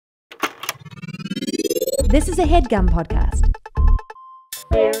This is a Headgum podcast.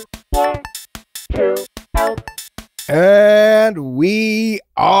 We're here to help. And we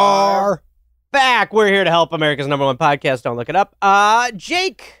are back. We're here to help America's #1 podcast. Don't look it up.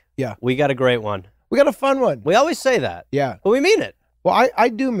 Jake. Yeah. We got a great one. We got a fun one. We always say that. Yeah. But we mean it. Well, I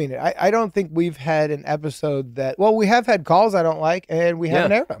do mean it. I don't think we've had an episode that, well, we have had calls I don't like, and we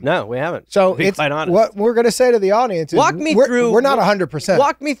haven't aired them. No, we haven't. So to be it's quite honest. what we're going to say to the audience is we're not 100%.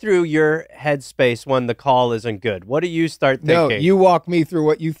 Walk me through your headspace when the call isn't good. What do you start thinking? No, you walk me through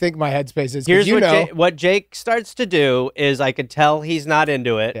what you think my headspace is. Here's what Jake starts to do is I could tell he's not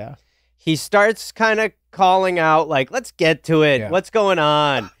into it. Yeah. He starts kind of calling out like, let's get to it. Yeah. What's going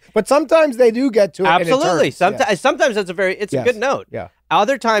on? But sometimes they do get to it. Absolutely. And it turns. Sometimes it's a good note. Yeah.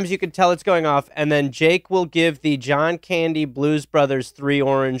 Other times you can tell it's going off, and then Jake will give the John Candy Blues Brothers 3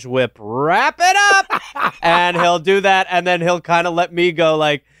 Orange Whip, wrap it up, and he'll do that, and then he'll kind of let me go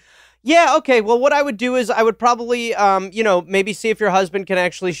like, yeah, okay, well, what I would do is I would probably, maybe see if your husband can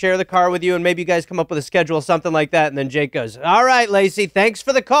actually share the car with you, and maybe you guys come up with a schedule, something like that, and then Jake goes, all right, Lacey, thanks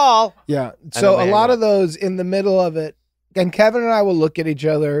for the call. Yeah, so a lot of those in the middle of it, and Kevin and I will look at each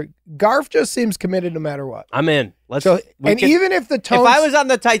other. Garth just seems committed no matter what. I'm in. Even if the tone, if I was on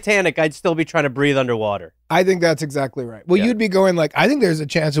the Titanic, I'd still be trying to breathe underwater. I think that's exactly right. Well, you'd be going like, I think there's a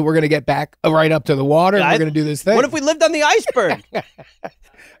chance that we're going to get back right up to the water and we're going to do this thing. What if we lived on the iceberg?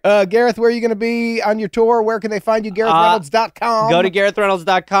 Gareth, where are you going to be on your tour? Where can they find you? GarethReynolds.com. Go to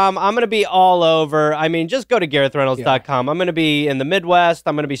GarethReynolds.com. I'm going to be all over. I mean, just go to GarethReynolds.com. I'm going to be in the Midwest.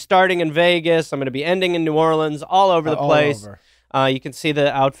 I'm going to be starting in Vegas. I'm going to be ending in New Orleans, all over the place. You can see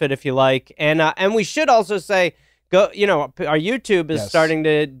the outfit if you like. And we should also say, go. Our YouTube is starting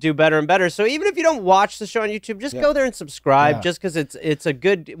to do better and better. So even if you don't watch the show on YouTube, just go there and subscribe just because it's a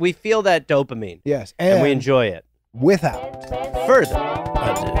good, we feel that dopamine. Yes. And we enjoy it. Without further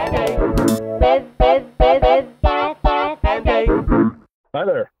Hi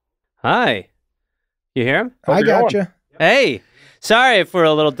there. Hi. You hear him? I got you. Hey. Sorry if we're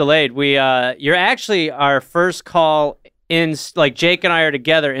a little delayed. You're actually our first call in, like Jake and I are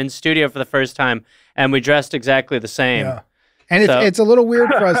together in studio for the first time, and we dressed exactly the same. Yeah. And it's a little weird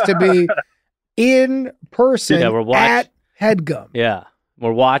for us to be in person at Headgum. Yeah.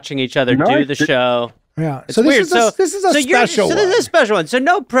 We're watching each other do the show. Yeah. It's so weird. This is a special one. This is a special one. So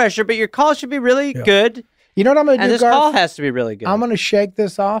no pressure, but your call should be really good. You know what I'm going to do, And this Garth? call has to be really good. I'm going to shake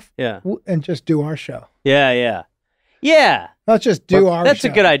this off and just do our show. Yeah. Let's just do our show. That's a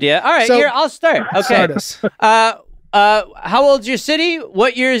good idea. All right, So- here, I'll start. Okay. Start us. How old's your city?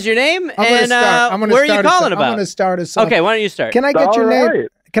 What year is your name? I'm gonna where are you start us calling off. about? I'm going to start us off. Okay, why don't you start? Can I get your All name? right.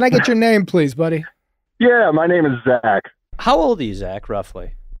 Can I get your name, please, buddy? Yeah, my name is Zach. How old are you, Zach,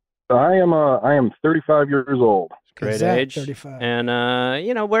 roughly? I am 35 years old. Great Zach, age. 35. And,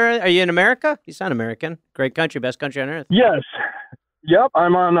 where are you in America? You sound American. Great country, best country on earth. Yes. Yep,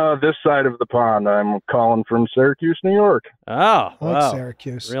 I'm on this side of the pond. I'm calling from Syracuse, New York. Oh, I like wow.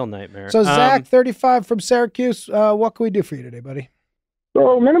 Syracuse. Real nightmare. So, Zach, 35 from Syracuse, what can we do for you today, buddy? So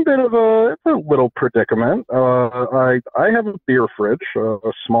I'm in a bit of a little predicament. I have a beer fridge, a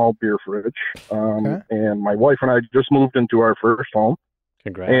small beer fridge, and my wife and I just moved into our first home.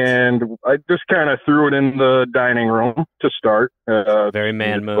 Congrats. And I just kind of threw it in the dining room to start. Very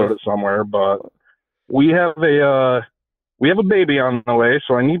man move. Put it somewhere, but we have a baby on the way,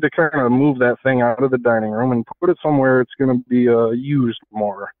 so I need to kind of move that thing out of the dining room and put it somewhere it's going to be used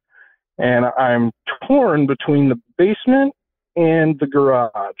more. And I'm torn between the basement and the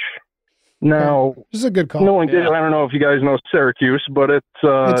garage. Now, this is a good call. I don't know if you guys know Syracuse, but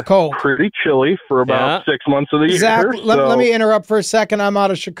it's cold, pretty chilly for about 6 months of the Zach, year. let me interrupt for a second. I'm out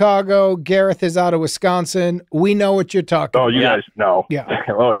of Chicago. Gareth is out of Wisconsin. We know what you're talking about. Oh, you guys know. Yeah.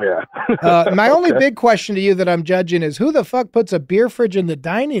 Oh, yeah. My only big question to you that I'm judging is who the fuck puts a beer fridge in the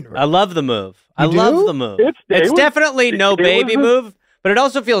dining room? I love the move. You do? Love the move. It's definitely no baby move, but it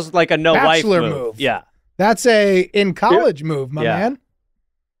also feels like a no wife move. Yeah. That's a in college move, my man.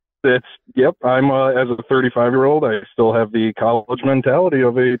 I'm as a 35-year-old, I still have the college mentality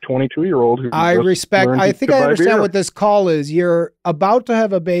of a 22-year-old. I think I understand what this call is. You're about to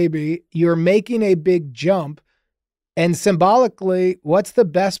have a baby. You're making a big jump. And symbolically, what's the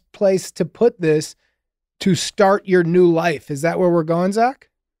best place to put this to start your new life? Is that where we're going, Zach?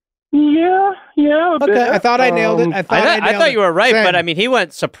 Yeah. Okay, I thought I nailed it. I thought you were right, but I mean, he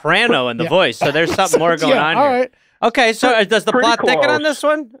went soprano in the voice, so there's something more going on here. All right. Okay, so does the plot thicken on this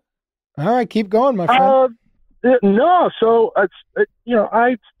one? All right, keep going, my friend. No, so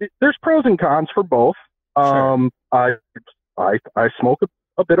there's pros and cons for both. Sure. I smoke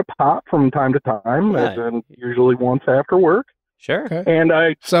a bit of pot from time to time, as in usually once after work. Sure. Okay. And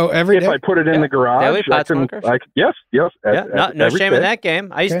if I put it in the garage, daily pot smoker. Yes. No shame in that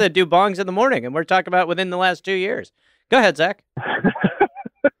game. I used to do bongs in the morning, and we're talking about within the last 2 years. Go ahead, Zach.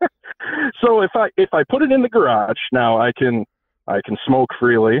 So if I put it in the garage, now I can smoke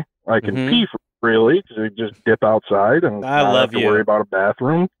freely. I can pee freely because I just dip outside and not have to worry about a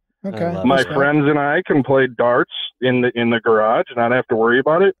bathroom. Okay. My friends and I can play darts in the garage and not have to worry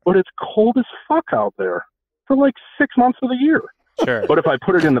about it. But it's cold as fuck out there for like 6 months of the year. Sure. But if I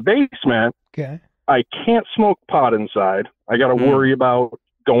put it in the basement, I can't smoke pot inside. I got to worry about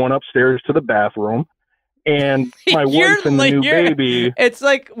going upstairs to the bathroom. And my wife and the new baby. It's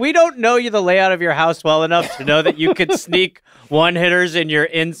like we don't know the layout of your house well enough to know that you could sneak one-hitters in your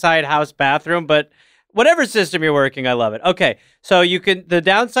inside house bathroom. But whatever system you're working, I love it. Okay, so you can the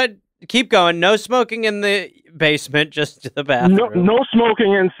downside. Keep going. No smoking in the basement, just to the bathroom. No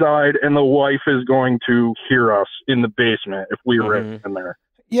smoking inside, and the wife is going to hear us in the basement if we were in there.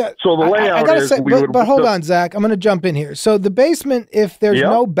 Yeah. So the layout I gotta say, but hold on, Zach. I'm going to jump in here. So the basement, if there's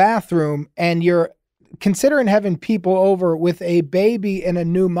no bathroom and you're considering having people over with a baby and a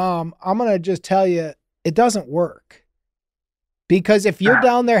new mom, I'm going to just tell you, it doesn't work. Because if you're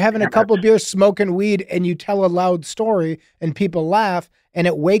down there having a couple of beers, smoking weed, and you tell a loud story and people laugh, and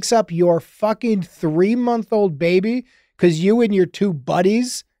it wakes up your fucking 3-month-old baby because you and your two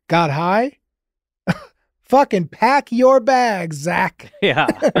buddies got high, fucking pack your bags, Zach. Yeah.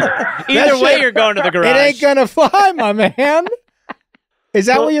 Either way, you're going to the garage. It ain't going to fly, my man. Is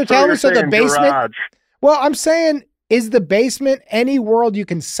that what you're telling me? So the basement... Garage. Well, I'm saying, is the basement any world you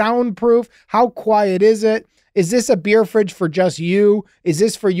can soundproof? How quiet is it? Is this a beer fridge for just you? Is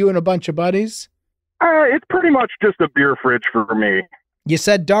this for you and a bunch of buddies? It's pretty much just a beer fridge for me. You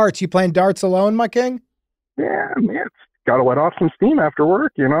said darts. You playing darts alone, my king? Yeah, man. It's got to let off some steam after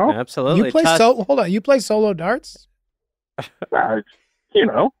work, you know? Absolutely. You play hold on. You play solo darts? You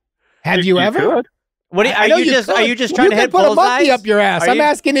know. Have you ever? Could. What are you just trying to hit bullseyes? You can put a monkey up your ass. I'm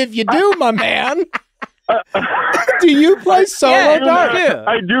asking if you do, my man. Do you play solo darts?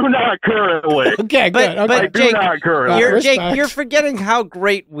 I do not currently. Okay, good. But I do not currently. Jake, you're forgetting how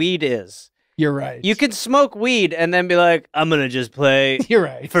great weed is. You're right. You could smoke weed and then be like, I'm going to just play You're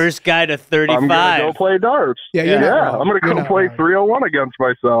right. first guy to 35. I'm going to go play darts. Yeah, you're not wrong. I'm going to go play 301 against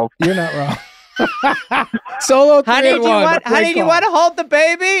myself. You're not wrong. Solo 3-1. How did you want to hold the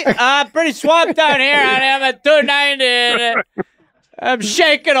baby? Pretty swamped down here. I am at 290. I'm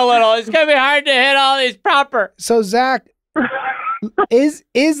shaking a little. It's going to be hard to hit all these proper. So, Zach, is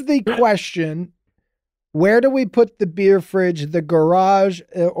the question, where do we put the beer fridge, the garage,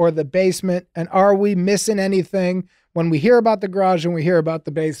 or the basement? And are we missing anything when we hear about the garage and we hear about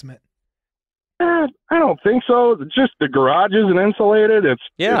the basement? I don't think so. Just the garage isn't insulated. It's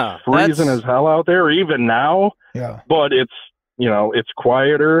freezing as hell out there, even now. Yeah. But it's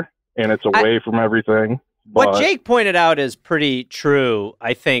quieter and it's away from everything. What Jake pointed out is pretty true.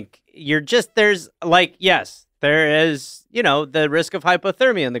 I think there is, the risk of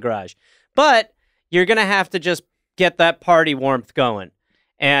hypothermia in the garage, but you're going to have to just get that party warmth going.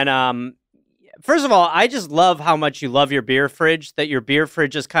 And first of all, I just love how much you love your beer fridge, that your beer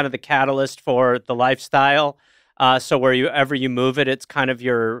fridge is kind of the catalyst for the lifestyle. So wherever you move it, it's kind of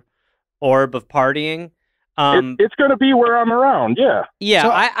your orb of partying. It's going to be where I'm around, yeah. Yeah,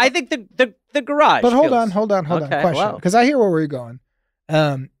 so, I think the garage. But hold on. Question, because I hear where we're going.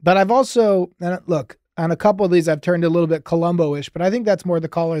 But I've also, look, on a couple of these, I've turned a little bit Columbo-ish, but I think that's more the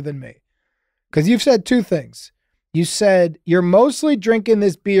caller than me. Because you've said two things. You said you're mostly drinking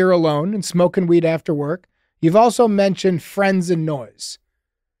this beer alone and smoking weed after work. You've also mentioned friends and noise.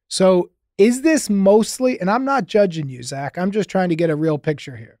 So is this mostly, and I'm not judging you, Zach, I'm just trying to get a real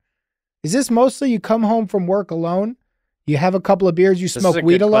picture here. Is this mostly you come home from work alone, you have a couple of beers, you smoke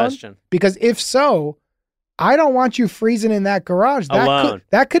weed alone? Question. Because if so, I don't want you freezing in that garage.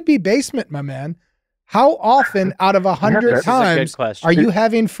 That could be basement, my man. How often out of 100 times are you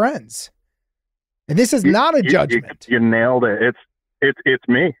having friends? And this is not a judgment. You nailed it. It's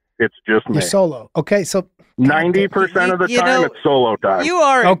me. It's just me. You're solo. Okay, so 90% of the time it's solo time. You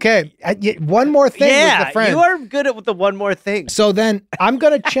are okay. One more thing with the friend. You are good at the one more thing. So then I'm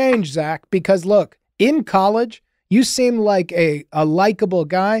going to change, Zach, because look, in college, you seem like a likable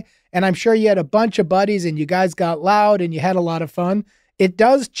guy, and I'm sure you had a bunch of buddies and you guys got loud and you had a lot of fun. It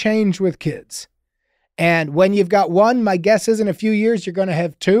does change with kids. And when you've got one, my guess is in a few years you're going to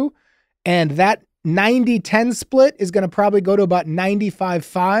have two, and that 90-10 split is going to probably go to about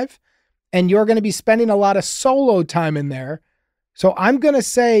 95-5. And you're going to be spending a lot of solo time in there. So I'm going to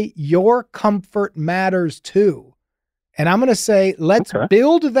say your comfort matters too. And I'm going to say, let's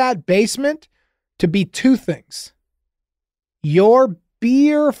build that basement to be two things. your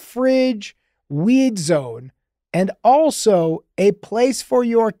beer fridge weed zone, and also a place for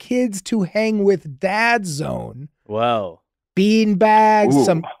your kids to hang with dad zone. Whoa. Bean bags,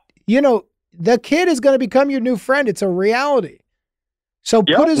 the kid is going to become your new friend. It's a reality. So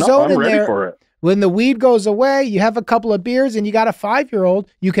put a zone in there. For it. When the weed goes away, you have a couple of beers and you got a 5-year-old.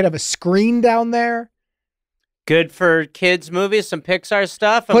 You could have a screen down there. Good for kids' movies, some Pixar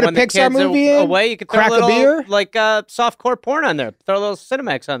stuff. And Put a when the Pixar kids movie are in, away, you can throw crack a little, a beer. like softcore porn on there. Throw a little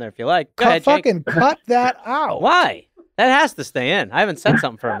Cinemax on there if you like. Go ahead, Jake. Fucking cut that out. Why? That has to stay in. I haven't said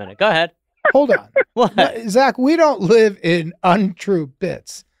something for a minute. Go ahead. Hold on. What? Zach, we don't live in untrue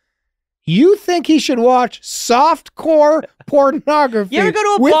bits. You think he should watch softcore pornography You ever go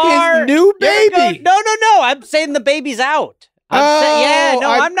to a with bar? his new baby? No. I'm saying the baby's out.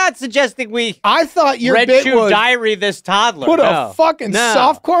 I'm not suggesting we I thought your Red bit Shoe was Diary this toddler. put a fucking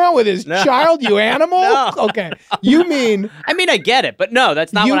softcore on with his child, you animal? No. Okay. You mean... I mean, I get it, but no,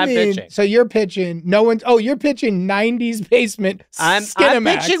 that's not what I'm pitching. So you're pitching, you're pitching 90s basement I'm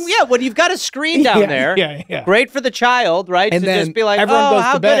Skinamax. pitching, when you've got a screen down there, Yeah. great for the child, right? And to then just be like, everyone goes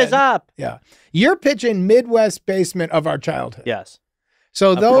how to good bed. is up? Yeah. You're pitching Midwest basement of our childhood. Yes.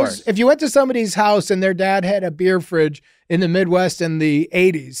 So course. if you went to somebody's house and their dad had a beer fridge in the Midwest in the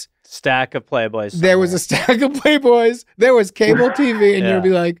 80s, Stack of Playboys. there was a stack of Playboys, there was cable TV, and Yeah. you'd be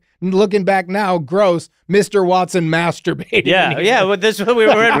like, looking back now, gross, Mr. Watson masturbating. Yeah. Well, we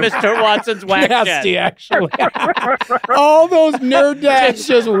were in Mr. Watson's whack Nasty, jet. actually. All those nerd dads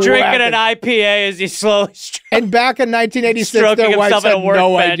just Drinking whacking. an IPA as he slowly And back in 1986, stroking their wives himself at had a workbench.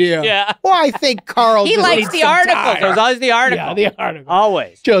 no idea. Yeah. Well, I think Carl He just likes needs the some article. time. There's always the article. Yeah, the article.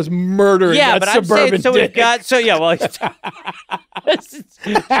 Always. Just murdering Yeah, that but I'm suburban saying, so we've dick. got,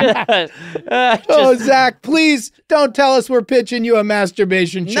 Oh, Zach, please don't tell us we're pitching you a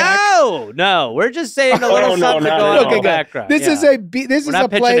masturbation check. No, we're just saying a little something not going at on all. in the background. This is We're not a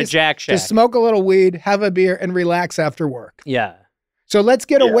pitching a place Jack to Shack. smoke a little weed, have a beer, and relax after work. Yeah. So let's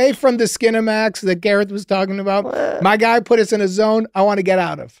get away from the Skinamax that Gareth was talking about. My guy put us in a zone I want to get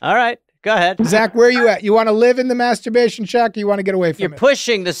out of. All right, go ahead. Zach, where are you at? You want to live in the masturbation shack, or you want to get away from You're it?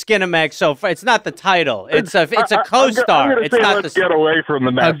 pushing the Skinamax so far. It's not the title. It's a I'm co-star. gonna It's say not let's the. get away from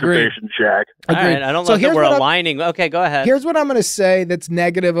the masturbation shack. All right, Agreed. I don't So know that here's we're what I'm- aligning. Okay, go ahead. Here's what I'm going to say that's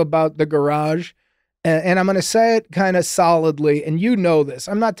negative about the garage, and I'm going to say it kind of solidly, and you know this.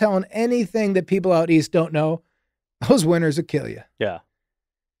 I'm not telling anything that people out east don't know. Those winters will kill you. Yeah.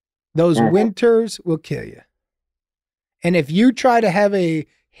 Those winters will kill you. And if you try to have a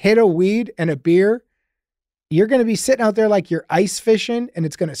hit of weed and a beer, you're going to be sitting out there like you're ice fishing, and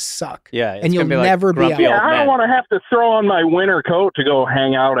it's going to suck. Yeah, it's and you'll gonna be like never be out. grumpy Yeah, old I man. don't want to have to throw on my winter coat to go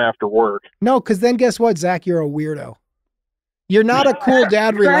hang out after work. No, because then guess what, Zach? You're a weirdo. You're not a cool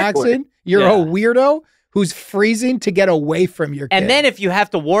dad Exactly. relaxing. You're a weirdo who's freezing to get away from your kid. And then if you have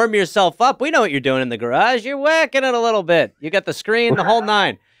to warm yourself up, we know what you're doing in the garage. You're whacking it a little bit. You got the screen, the whole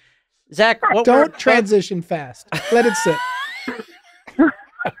nine. Zach, don't transition fast. Let it sit.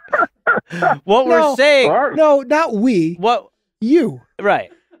 What we're saying. No, not we. What? You.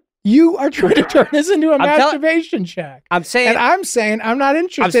 Right. You are trying to turn this into a I'm masturbation shack. I'm saying. And I'm saying I'm not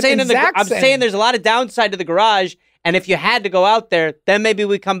interested. I'm saying there's a lot of downside to the garage, and if you had to go out there, then maybe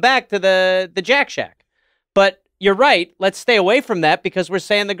we come back to the Jack Shack. But you're right. Let's stay away from that because we're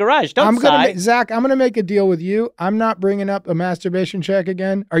saying the garage. Zach, I'm gonna make a deal with you. I'm not bringing up a masturbation check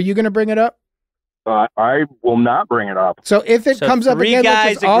again. Are you gonna bring it up? I will not bring it up. So if it comes up again,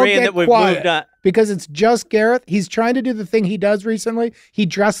 let's just all get quiet. Because it's just Gareth. He's trying to do the thing he does recently. He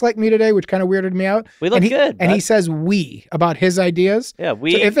dressed like me today, which kind of weirded me out. We look good. And he says we about his ideas. Yeah, So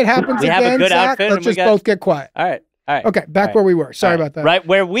if it happens again, have a good Zach, outfit. let's just both get quiet. All right. Okay, back where we were. Sorry about that. Right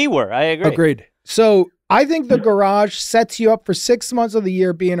where we were. I agree. Agreed. So I think the garage sets you up for 6 months of the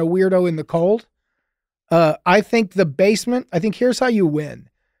year being a weirdo in the cold. I think the basement, here's how you win.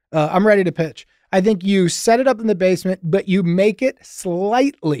 I'm ready to pitch. I think you set it up in the basement, but you make it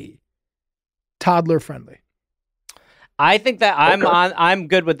slightly toddler friendly. I think that I'm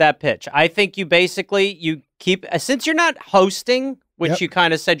good with that pitch. I think you keep, since you're not hosting, which you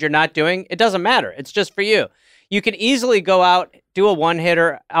kind of said you're not doing, it doesn't matter. It's just for you. You can easily go out, do a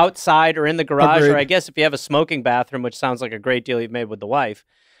one-hitter outside or in the garage, Agreed. or I guess if you have a smoking bathroom, which sounds like a great deal you've made with the wife.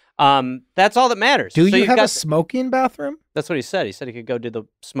 That's all that matters. Do you have a smoking bathroom? That's what he said. He said he could go do the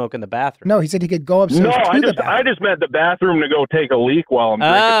smoke in the bathroom. No, he said he could go upstairs No, to the bathroom. I just meant the bathroom to go take a leak while I'm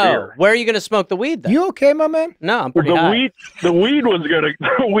drinking beer. Where are you going to smoke the weed then? You okay, my man? No, I'm pretty high. The weed was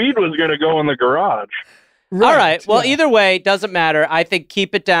gonna go in the garage. All right. Well, either way, doesn't matter. I think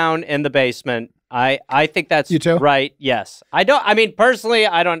keep it down in the basement. I think that's you too? Right. Yes. I mean, personally,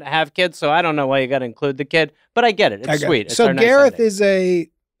 I don't have kids, so I don't know why you got to include the kid, but I get it. It's sweet. It's so Gareth nice is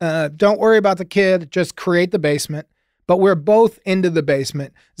don't worry about the kid, just create the basement. But we're both into the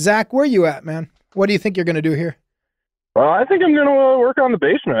basement. Zach, where you at, man? What do you think you're going to do here? Well, I think I'm going to work on the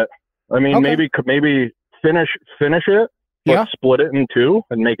basement. I mean, maybe finish it, but split it in two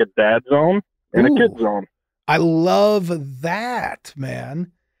and make a dad zone and a kid zone. I love that,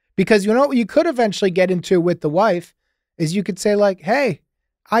 man. Because you know what you could eventually get into with the wife is you could say like, hey,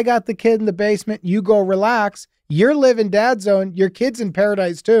 I got the kid in the basement. You go relax. You're living dad zone. Your kid's in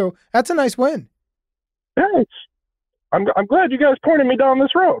paradise too. That's a nice win. Thanks. I'm glad you guys pointed me down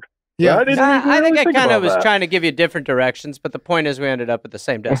this road. Yeah, I think I kind of was trying to give you different directions, but the point is we ended up at the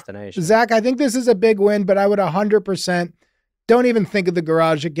same destination. Zach, I think this is a big win, but I would 100% don't even think of the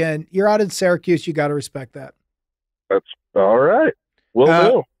garage again. You're out in Syracuse. You got to respect that. That's all right. Will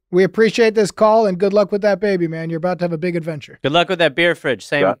do. We appreciate this call and good luck with that baby, man. You're about to have a big adventure. Good luck with that beer fridge.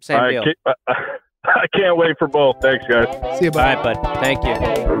 Same deal. I can't wait for both. Thanks, guys. See you, bud. All right, bud. Thank you.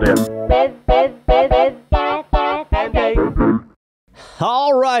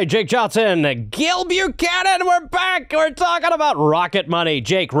 All right, Jake Johnson, Gil Buchanan, we're back. We're talking about Rocket Money.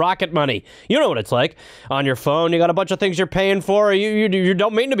 Jake, Rocket Money. You know what it's like. On your phone, you got a bunch of things you're paying for. You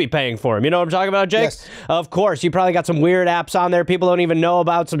don't mean to be paying for them. You know what I'm talking about, Jake? Yes. Of course. You probably got some weird apps on there. People don't even know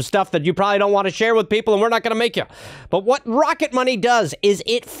about some stuff that you probably don't want to share with people, and we're not going to make you. But what Rocket Money does is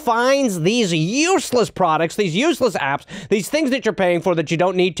it finds these useless products, these useless apps, these things that you're paying for that you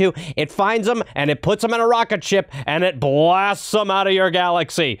don't need to. It finds them, and it puts them in a rocket ship, and it blasts them out of your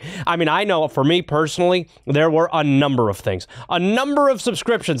galaxy. I mean, I know for me personally, there were a number of things, a number of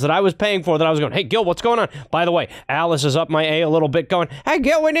subscriptions that I was paying for that I was going, hey, Gil, what's going on? By the way, Alice is up my A little bit going, hey,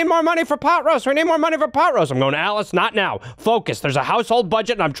 Gil, we need more money for pot roast. We need more money for pot roast. I'm going, Alice, not now. Focus. There's a household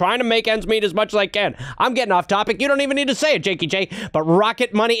budget, and I'm trying to make ends meet as much as I can. I'm getting off topic. You don't even need to say it, Jakey J. But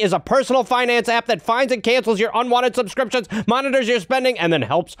Rocket Money is a personal finance app that finds and cancels your unwanted subscriptions, monitors your spending, and then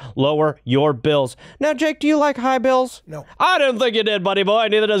helps lower your bills. Now, Jake, do you like high bills? No. I didn't think you did, buddy boy.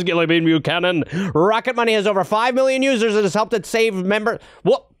 Neither does Gilly Bean Buchanan. Rocket Money has over 5 million users and has helped it save members.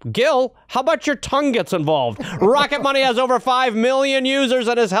 What? Gil, how about your tongue gets involved? Rocket Money has over 5 million users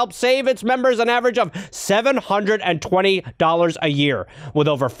and has helped save its members an average of $720 a year with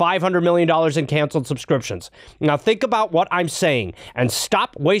over $500 million in canceled subscriptions. Now think about what I'm saying and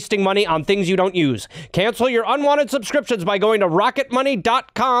stop wasting money on things you don't use. Cancel your unwanted subscriptions by going to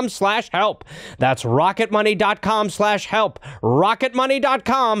rocketmoney.com/help. That's rocketmoney.com/help.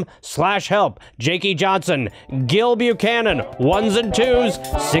 rocketmoney.com/help. Jakey Johnson, Gil Buchanan, ones and twos,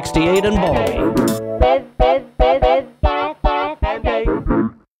 68 and balmy.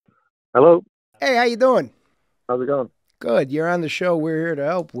 Hello. Hey, how you doing? How's it going? Good. You're on the show. We're here to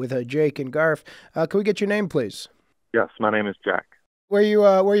help with Jake and Garth. Can we get your name, please? Yes, my name is Jack. Where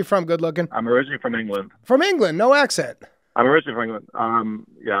you from, good looking? I'm originally from England. From England, no accent. I'm originally from England.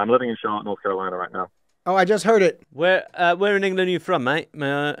 Yeah, I'm living in Charlotte, North Carolina right now. Oh, I just heard it. Where in England are you from, mate?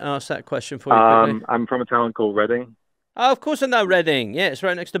 May I ask that question for you quickly? I'm from a town called Reading. Oh, of course I know Reading. Yeah, it's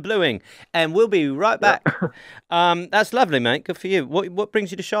right next to Bluing. And we'll be right back. Yeah. That's lovely, mate. Good for you. What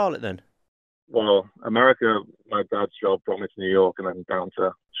brings you to Charlotte then? Well, America, my dad's job brought me to New York and then down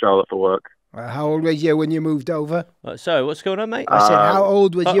to Charlotte for work. How old were you when you moved over? Sorry, what's going on, mate? I said, how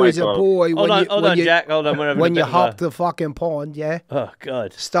old was you as a boy? Hold on, Jack. Hold on. When you hopped the fucking pond, yeah? Oh,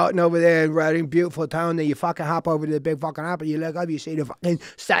 God. Starting over there in Reading, beautiful town, then you fucking hop over to the big fucking app and you look up, you see the fucking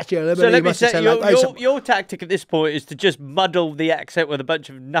Statue of Liberty. So let me say, your tactic at this point is to just muddle the accent with a bunch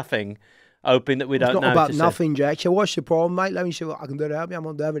of nothing, hoping that we don't know. It's not about nothing, Jack. So what's the problem, mate? Let me see what I can do to help you. I'm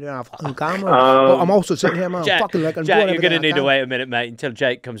on everything on fucking camera. But I'm also sitting here, man. Jack, fucking looking. Jack, you're going to need to wait a minute, mate, until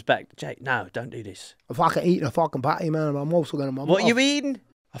Jake comes back. Jake, no, don't do this. I'm fucking eating a fucking patty, man. I'm also going to... What are you eating?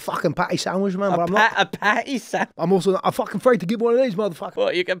 A fucking patty sandwich, man. A patty sandwich? I'm also... I'm fucking afraid to give one of these, motherfuckers.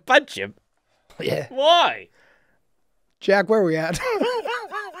 What, you can punch him? Yeah. Why? Jack, where are we at?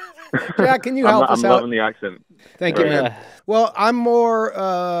 Jack, can you help us out? I'm loving the accent. Thank you, man. Well, I'm more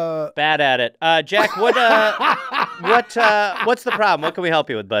bad at it. Jack, what's the problem? What can we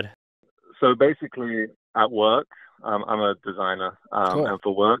help you with, bud? So basically, at work, I'm a designer, cool. and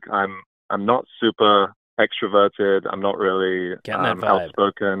for work, I'm not super extroverted. I'm not really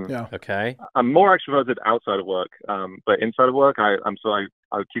outspoken. Yeah. Okay. I'm more extroverted outside of work, but inside of work, I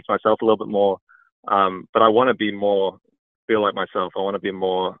keep myself a little bit more. But I want to be more. Feel like myself. I want to be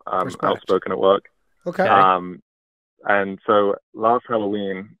more outspoken at work. Okay. And so last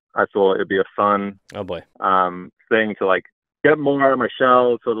Halloween, I thought it'd be a fun thing to like get more out of my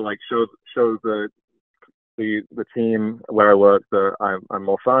shell, sort of like show the the team where I work that I'm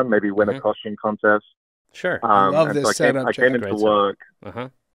more fun, maybe win a costume contest. Sure. I love this setup. I came into work.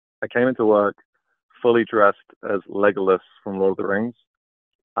 I came into work fully dressed as Legolas from Lord of the Rings.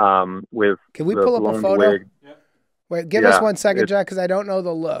 With Can we pull up a photo? Wig. Yeah. Wait, give us 1 second, Jack, because I don't know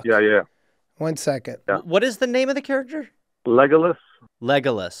the look. Yeah. 1 second. Yeah. What is the name of the character? Legolas.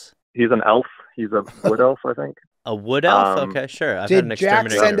 Legolas. He's an elf. He's a wood elf, I think. A wood elf? Okay, sure. Did Jack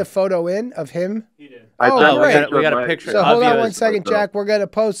send a photo in of him? He did. Oh, great. We got a picture. So hold on 1 second, Jack. We're going to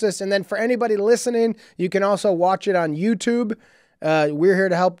post this. And then for anybody listening, you can also watch it on YouTube. We're here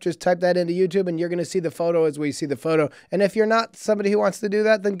to help. Just type that into YouTube, and you're going to see the photo as we see the photo. And if you're not somebody who wants to do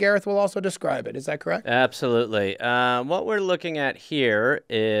that, then Gareth will also describe it. Is that correct? Absolutely. What we're looking at here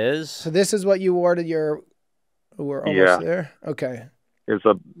is... So this is what you wore to your... We're almost there? Okay. It's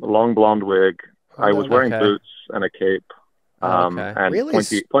a long blonde wig. I was wearing boots and a cape. And really?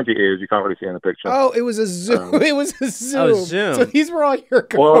 pointy ears. You can't really see in the picture. Oh, it was a zoom. It was a zoom. Oh, zoom. So these were all your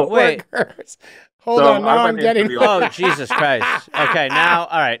coworkers. Hold on, now I'm getting... Oh, Jesus Christ. Okay, now,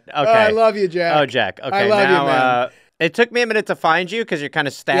 all right, okay. Oh, I love you, Jack. Oh, Jack. Okay, I love now, you, man. It took me a minute to find you because you're kind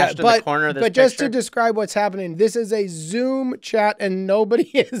of stashed in the corner of this picture. But just picture. to describe what's happening, this is a Zoom chat and nobody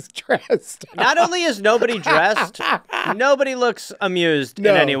is dressed. Not only is nobody dressed, nobody looks amused in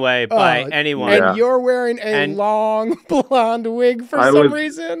any way by anyone. And you're wearing a long blonde wig for some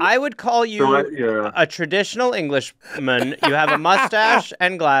reason. I would call you a traditional Englishman. You have a mustache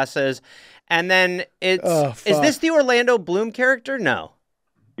and glasses. And then is this the Orlando Bloom character? No.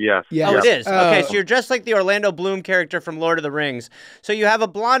 Yes. Oh, it is. Okay, so you're dressed like the Orlando Bloom character from Lord of the Rings. So you have a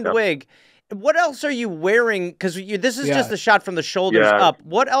blonde wig. What else are you wearing? Because this is just the shot from the shoulders up.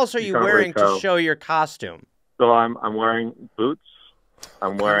 What else are you wearing to show your costume? So I'm wearing boots.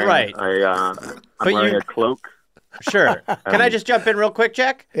 I'm wearing a cloak. Sure. Can I just jump in real quick,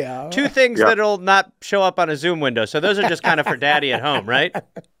 Jack? Yeah. 2 things that'll not show up on a Zoom window. So those are just kind of for daddy at home, right?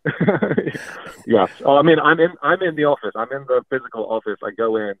 Yes. Oh, I mean, I'm in the office. I'm in the physical office. I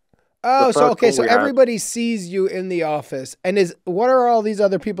go in. Oh, so okay. So everybody sees you in the office. And what are all these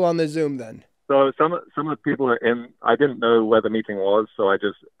other people on the Zoom then? So some of the people are in. I didn't know where the meeting was, so I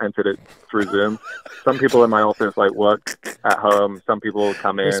just entered it through Zoom. Some people in my office work at home. Some people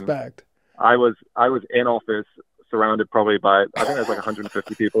come in. Respect. I was in office, surrounded probably by, I think there's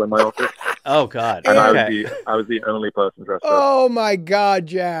 150 people in my office. Oh God! And I was the only person dressed up. Oh my God,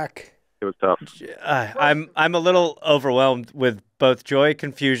 Jack! It was tough. I'm a little overwhelmed with both joy,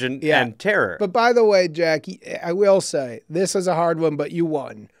 confusion, and terror. But by the way, Jack, I will say this is a hard one, but you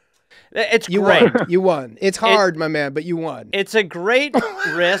won. It's great. You won. It's hard, my man, but you won. It's a great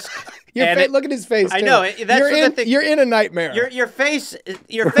risk. Look at his face. I know. You're in a nightmare. Your face.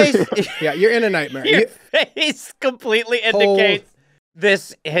 Yeah, you're in a nightmare. Your face completely indicates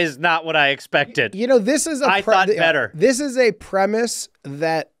this is not what I expected. You know, this is I thought better. This is a premise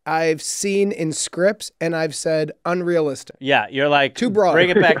that I've seen in scripts, and I've said unrealistic. Yeah, you're like too broad. Bring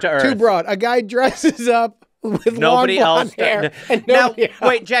it back to earth. Too broad. A guy dresses up with nobody long else hair. Now,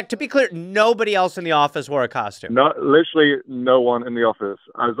 wait, Jack. To be clear, nobody else in the office wore a costume. No, literally no one in the office.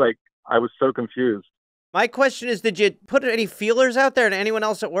 I was so confused. My question is, did you put any feelers out there to anyone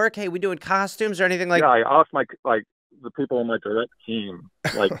else at work? Hey, we doing costumes or anything like? Yeah, I asked the people on my direct team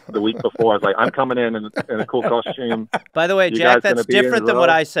the week before. I was like, I'm coming in a cool costume. By the way, Jack, that's different than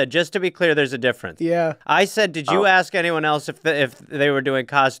what I said. Just to be clear, there's a difference. Yeah. I said, did you ask anyone else if they were doing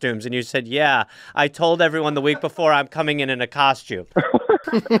costumes? And you said, yeah. I told everyone the week before I'm coming in a costume.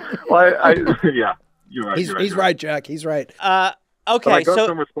 Well, yeah, you're right. He's right, Jack. He's right. Okay, but I got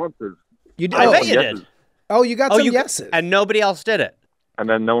some responses. I bet you did. Oh, you got some yeses. And nobody else did it. And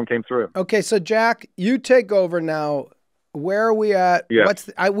then no one came through. Okay, so Jack, you take over now. Where are we at? Yeah.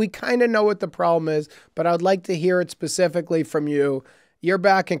 We kind of know what the problem is, but I'd like to hear it specifically from you. You're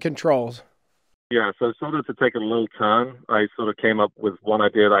back in controls. Yeah, so sort of to take a little turn, I sort of came up with one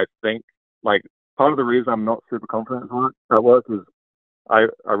idea that I think, part of the reason I'm not super confident at work is I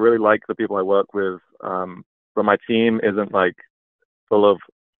really like the people I work with, but my team isn't full of,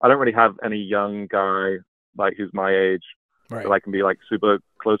 I don't really have any young guy who's my age that I can be super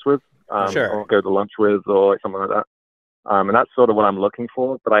close with, or go to lunch with or something like that. And that's sort of what I'm looking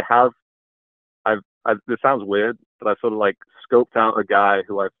for. But this sounds weird, but I sort of scoped out a guy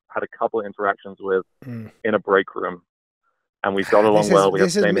who I've had a couple of interactions with in a break room, and we got along well. We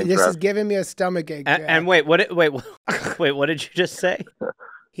have the same interests. This is giving me a stomachache. And wait, what did you just say?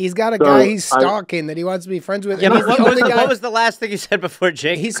 He's got a guy he's stalking that he wants to be friends with. Yeah, but what was the last thing you said before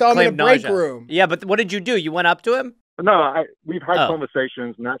Jake? He saw him in a break room. Yeah, but what did you do? You went up to him? No, we've had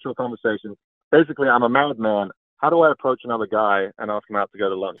conversations, natural conversations. Basically, I'm a married man. how do I approach another guy and ask him out to go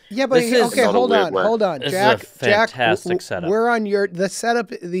to lunch? Yeah, but okay, hold on. This Jack, is a fantastic setup. We're on the setup,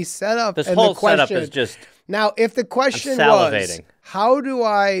 This and whole the question. setup is just... Now, if the question was, how do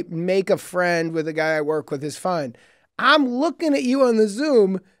I make a friend with a guy I work with is fine. I'm looking at you on the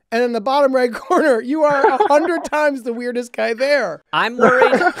Zoom, and in the bottom right corner, you are 100 times the weirdest guy there. I'm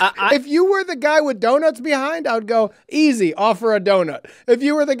worried. If you were the guy with donuts behind, I would go, easy, offer a donut. If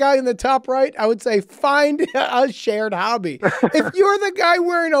you were the guy in the top right, I would say, find a shared hobby. If you're the guy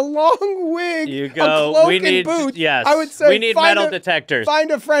wearing a long wig, a cloak and boots, yes, I would say, we need metal detectors.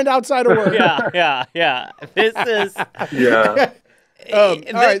 Find a friend outside of work. Yeah. This is... Yeah.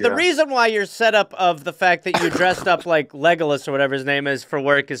 The reason why your setup of the fact that you dressed up like Legolas or whatever his name is for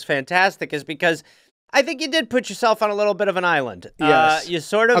work is fantastic is because I think you did put yourself on a little bit of an island. Yes. You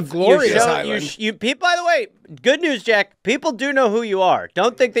sort of... A glorious island. People, by the way, good news, Jack, people do know who you are.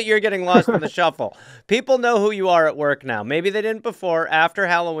 Don't think that you're getting lost in the shuffle. People know who you are at work now. Maybe they didn't before. After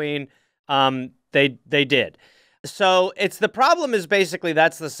Halloween, they did. So the problem is basically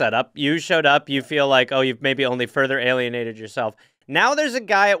that's the setup. You showed up. You feel like, oh, you've maybe only further alienated yourself. Now there's a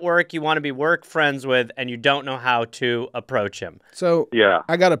guy at work you want to be work friends with, and you don't know how to approach him. So yeah,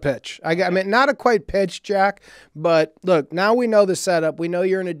 I got a pitch. I mean, not a quite pitch, Jack, but look, now we know the setup. We know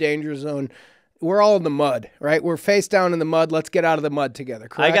you're in a danger zone. We're all in the mud, right? We're face down in the mud. Let's get out of the mud together,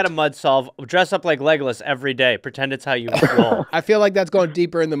 correct? I got a mud solve. Dress up like Legolas every day. Pretend it's how you roll. I feel like that's going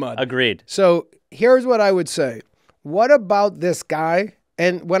deeper in the mud. Agreed. So here's what I would say. What about this guy?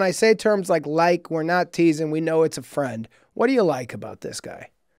 And when I say terms like, we're not teasing. We know it's a friend. What do you like about this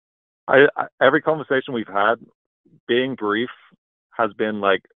guy? Every conversation we've had, being brief, has been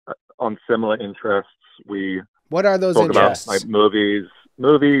like on similar interests. What are those talk interests? About like movies,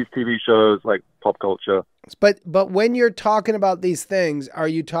 TV shows, like pop culture. But when you're talking about these things, are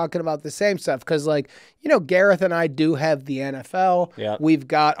you talking about the same stuff? Because Gareth and I do have the NFL. Yeah. We've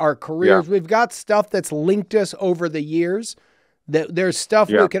got our careers. Yeah. We've got stuff that's linked us over the years. There's stuff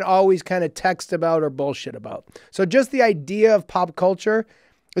we can always kind of text about or bullshit about. So just the idea of pop culture,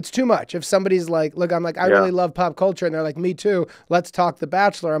 it's too much. If somebody's like, look, I'm like, I really love pop culture. And they're like, me too. Let's talk The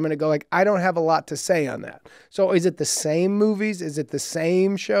Bachelor. I'm going to go like, I don't have a lot to say on that. So is it the same movies? Is it the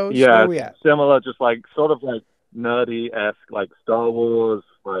same shows? Yeah, where are we at? Similar, just like sort of like nerdy-esque, like Star Wars.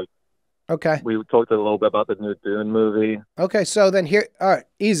 Like, okay. We talked a little bit about the new Dune movie. Okay, so then here, all right,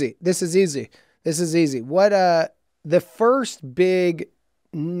 easy. This is easy. What, the first big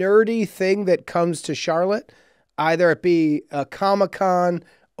nerdy thing that comes to Charlotte, either it be a Comic-Con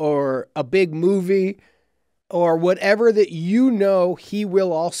or a big movie or whatever that he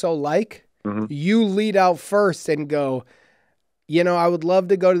will also like, you lead out first and go, I would love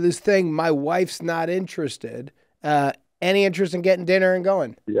to go to this thing. My wife's not interested. Any interest in getting dinner and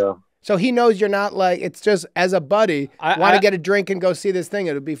going? Yeah. So he knows you're not like, it's just as a buddy, want to get a drink and go see this thing.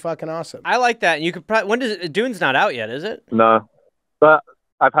 It would be fucking awesome. I like that. And you could probably, Dune's not out yet, is it? No, but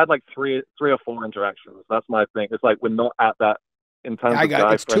I've had like three or four interactions. That's my thing. It's like we're not at that in terms of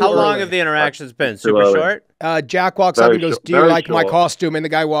guys. How long have the interactions been? Super short? Jack walks up and goes, do you like my costume? And the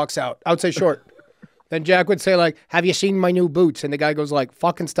guy walks out. I would say short. Then Jack would say like, have you seen my new boots? And the guy goes like,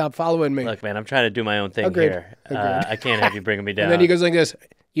 fucking stop following me. Look, man, I'm trying to do my own thing here. I can't have you bringing me down. And then he goes like this.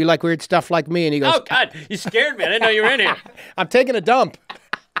 You like weird stuff like me? And he goes, oh, God, you scared me. I didn't know you were in here. I'm taking a dump.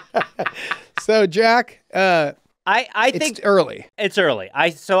 So, Jack, I think it's early. It's early.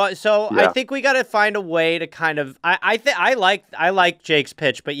 I think we got to find a way to kind of. I like Jake's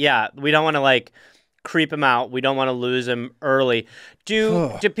pitch, but yeah, we don't want to like creep him out. We don't want to lose him early.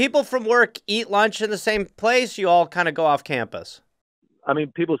 Do people from work eat lunch in the same place? You all kind of go off campus. I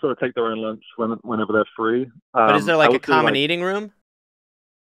mean, people sort of take their own lunch whenever they're free. But is there like a common eating room?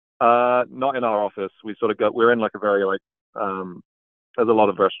 Not in our office. We sort of we're in like a very like, there's a lot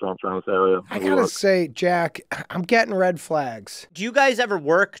of restaurants around this area. I gotta say, Jack, I'm getting red flags. Do you guys ever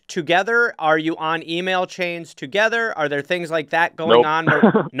work together? Are you on email chains together? Are there things like that going on?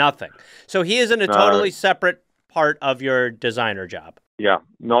 Nothing. So he is in a totally separate part of your designer job. Yeah,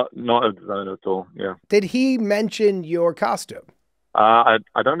 not a designer at all. Yeah. Did he mention your costume? I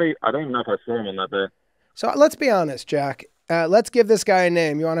don't even know if I saw him on that day. So let's be honest, Jack. Let's give this guy a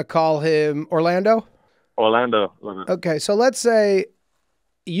name. You want to call him Orlando? Orlando. Love it. Okay, so let's say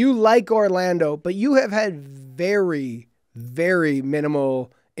you like Orlando, but you have had very, very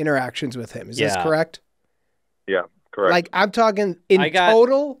minimal interactions with him. Is this correct? Yeah, correct. Like I'm talking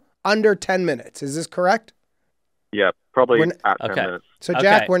total under 10 minutes. Is this correct? Yeah, probably at 10 minutes. So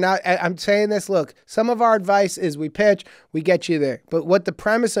Jack, we're not, I'm saying this, look, some of our advice is we pitch, we get you there. But what the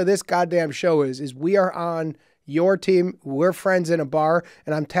premise of this goddamn show is we are on your team. We're friends in a bar.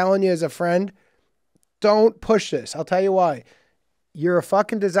 And I'm telling you as a friend, don't push this. I'll tell you why. You're a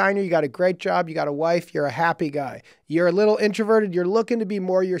fucking designer. You got a great job. You got a wife. You're a happy guy. You're a little introverted. You're looking to be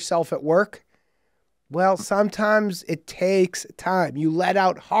more yourself at work. Well, sometimes it takes time. You let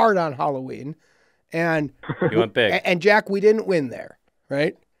out hard on Halloween. And you went big. And Jack, we didn't win there,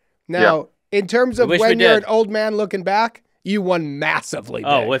 right? Now, in terms of when you're an old man looking back, you won massively big.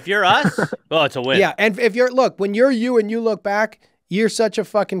 Oh, if you're us, well, it's a win. Yeah, and if you're, look, when you're you and you look back, you're such a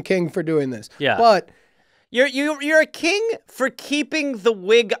fucking king for doing this. Yeah. But you're a king for keeping the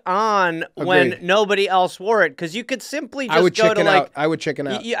wig on when nobody else wore it, because you could simply just go to like. I would chicken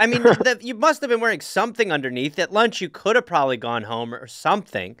out. I mean, you must have been wearing something underneath. At lunch, you could have probably gone home or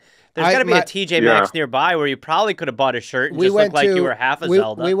something. There's got to be a TJ Maxx nearby where you probably could have bought a shirt and just looked like you were half a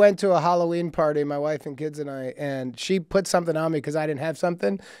Zelda. We went to a Halloween party, my wife and kids and I, and she put something on me because I didn't have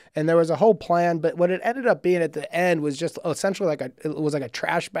something, and there was a whole plan. But what it ended up being at the end was just essentially it was like a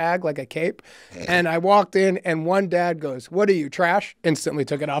trash bag, like a cape. And I walked in, and one dad goes, "What are you, trash?" Instantly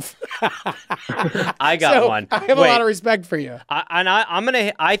took it off. I got one. I have a lot of respect for you.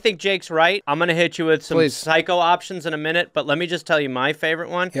 I think Jake's right. I'm gonna hit you with some psycho options in a minute, but let me just tell you my favorite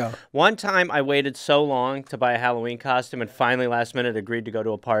one. Yeah. One time I waited so long to buy a Halloween costume and finally last minute agreed to go to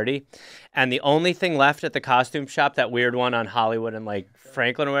a party. And the only thing left at the costume shop, that weird one on Hollywood and like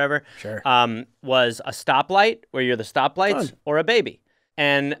Franklin or whatever, was a stoplight where you're the stoplights or a baby.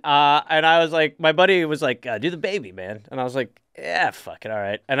 And I was like, my buddy was like, do the baby, man. And I was like, yeah, fuck it, all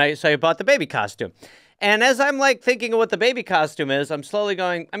right. And so I bought the baby costume. And as I'm like thinking of what the baby costume is, I'm slowly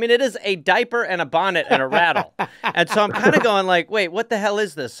going, I mean, it is a diaper and a bonnet and a rattle. And so I'm kind of going like, wait, what the hell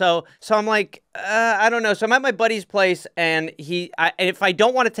is this? So I'm like, I don't know. So I'm at my buddy's place, and if I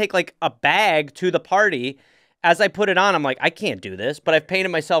don't want to take like a bag to the party, as I put it on, I'm like, I can't do this, but I've painted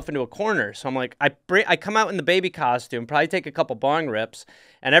myself into a corner. So I'm like, I come out in the baby costume, probably take a couple bong rips,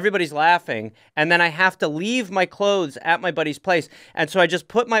 and everybody's laughing. And then I have to leave my clothes at my buddy's place. And so I just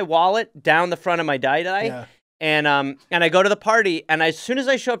put my wallet down the front of my die-dye. And I go to the party, and as soon as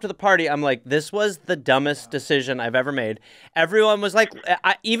I show up to the party, I'm like, this was the dumbest decision I've ever made. Everyone was like,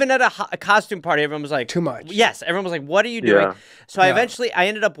 even at a costume party, everyone was like, too much. Yes, everyone was like, what are you doing? So I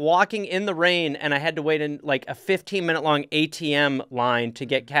ended up walking in the rain, and I had to wait in like a 15-minute long ATM line to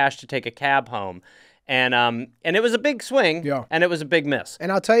get cash to take a cab home. And it was a big swing, and it was a big miss.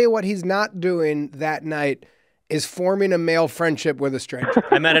 And I'll tell you what he's not doing that night is forming a male friendship with a stranger.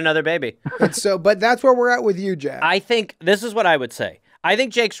 I met another baby. And so, but that's where we're at with you, Jack. I think this is what I would say. I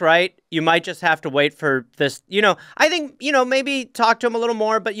think Jake's right. You might just have to wait for this. I think, maybe talk to him a little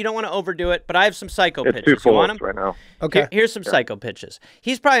more, but you don't want to overdo it. But I have some psycho pitches. It's too you want them? right now. Okay. Here's some psycho pitches.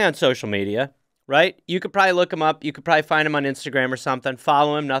 He's probably on social media, right? You could probably look him up. You could probably find him on Instagram or something.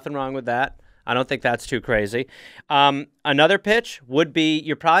 Follow him. Nothing wrong with that. I don't think that's too crazy. Another pitch would be,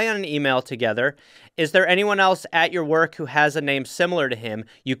 you're probably on an email together. Is there anyone else at your work who has a name similar to him?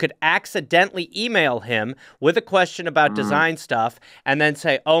 You could accidentally email him with a question about design stuff and then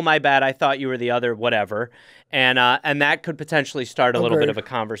say, oh, my bad, I thought you were the other whatever. And that could potentially start a little bit of a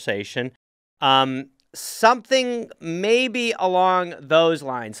conversation. Something maybe along those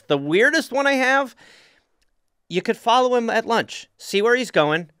lines. The weirdest one I have, you could follow him at lunch, see where he's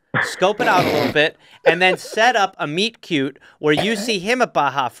going, scope it out a little bit, and then set up a meet cute where you see him at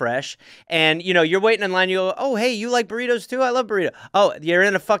Baja Fresh, and you're waiting in line. You go, oh, hey, you like burritos too? I love burrito. Oh, you're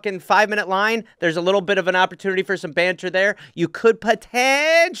in a fucking 5-minute line. There's a little bit of an opportunity for some banter there. You could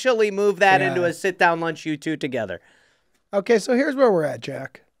potentially move that into a sit-down lunch, you two together. Okay, so here's where we're at,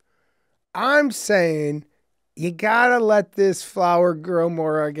 Jack. I'm saying you gotta let this flower grow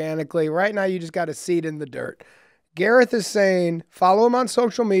more organically. Right now, you just got to seed in the dirt. Gareth is saying, follow him on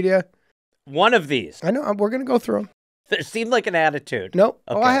social media. One of these. I know. We're going to go through them. There seemed like an attitude. Nope.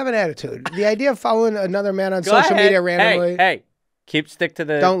 Okay. Oh, I have an attitude. The idea of following another man on social media randomly. Hey, stick to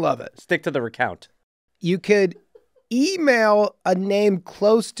the... Don't love it. Stick to the recount. You could email a name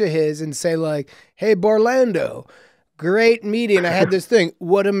close to his and say like, hey, Borlando, great meeting. I had this thing.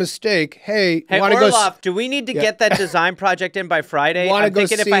 What a mistake. Hey, want to go? Do we need to get that design project in by Friday? I'm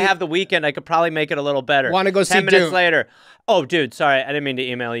thinking if I have the weekend, I could probably make it a little better. Want to go see 10 minutes Dune. Later. Oh, dude, sorry. I didn't mean to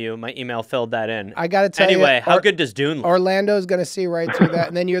email you. My email filled that in. I got to tell you. Anyway, how good does Dune look? Orlando's going to see right through that.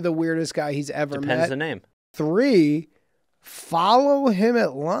 And then you're the weirdest guy he's ever met. Depends the name. 3, follow him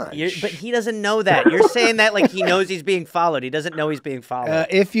at lunch. But he doesn't know that. You're saying that like he knows he's being followed. He doesn't know he's being followed.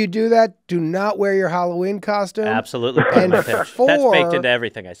 If you do that, do not wear your Halloween costume. Absolutely. And 4, that's baked into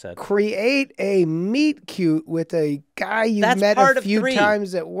everything I said. Create a meet cute with a guy you met a few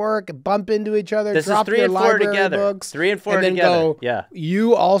times at work, bump into each other, this drop is 3 your and 4 library together. books. 3 and 4 and then together. Go, yeah.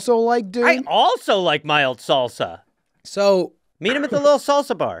 You also like Dune? I also like mild salsa. So meet him at the little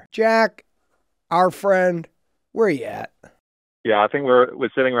salsa bar. Jack, our friend, where are you at? Yeah, I think we're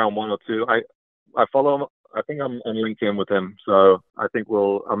sitting around 1 or 2. I follow him. I think I'm on LinkedIn with him, so I think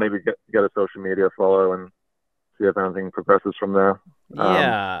I'll maybe get a social media follow and see if anything progresses from there.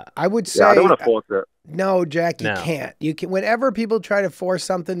 Yeah, I would say. I don't want to force it. No, Jack, you can't. You can. Whenever people try to force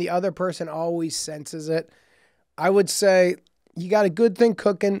something, the other person always senses it. I would say you got a good thing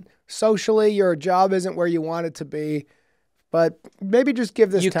cooking. Socially, your job isn't where you want it to be, but maybe just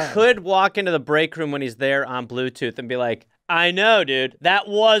give this time. You could walk into the break room when he's there on Bluetooth and be like, I know, dude. That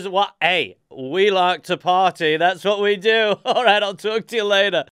was what. Hey, we like to party. That's what we do. All right, I'll talk to you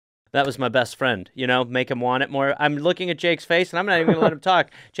later. That was my best friend, you know, make him want it more. I'm looking at Jake's face, and I'm not even going to let him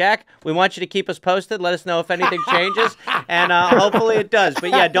talk. Jack, we want you to keep us posted. Let us know if anything changes, and hopefully it does.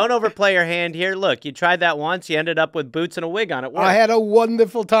 But, yeah, don't overplay your hand here. Look, you tried that once. You ended up with boots and a wig on at work. I had a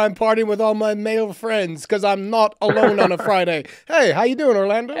wonderful time partying with all my male friends because I'm not alone on a Friday. Hey, how you doing,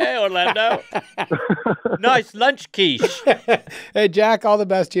 Orlando? Hey, Orlando. Nice lunch quiche. Hey, Jack, all the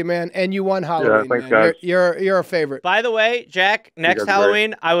best to you, man. And you won Halloween, thanks, man. guys. You're a favorite. By the way, Jack, next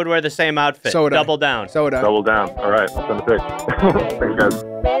Halloween, I would wear the same outfit. So would I. Double down. So would I. Double down. All right, I'll send a pic. Thanks, guys.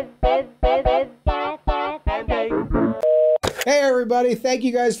 Hey, everybody. Thank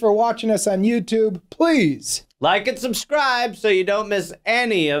you guys for watching us on YouTube. Please like and subscribe so you don't miss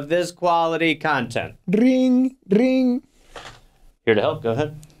any of this quality content. ring. Here to help. Go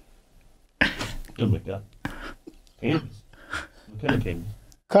ahead. Oh, my God. Penis. What kind of penis?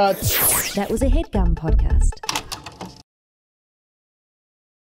 Cut. That was a Headgum podcast.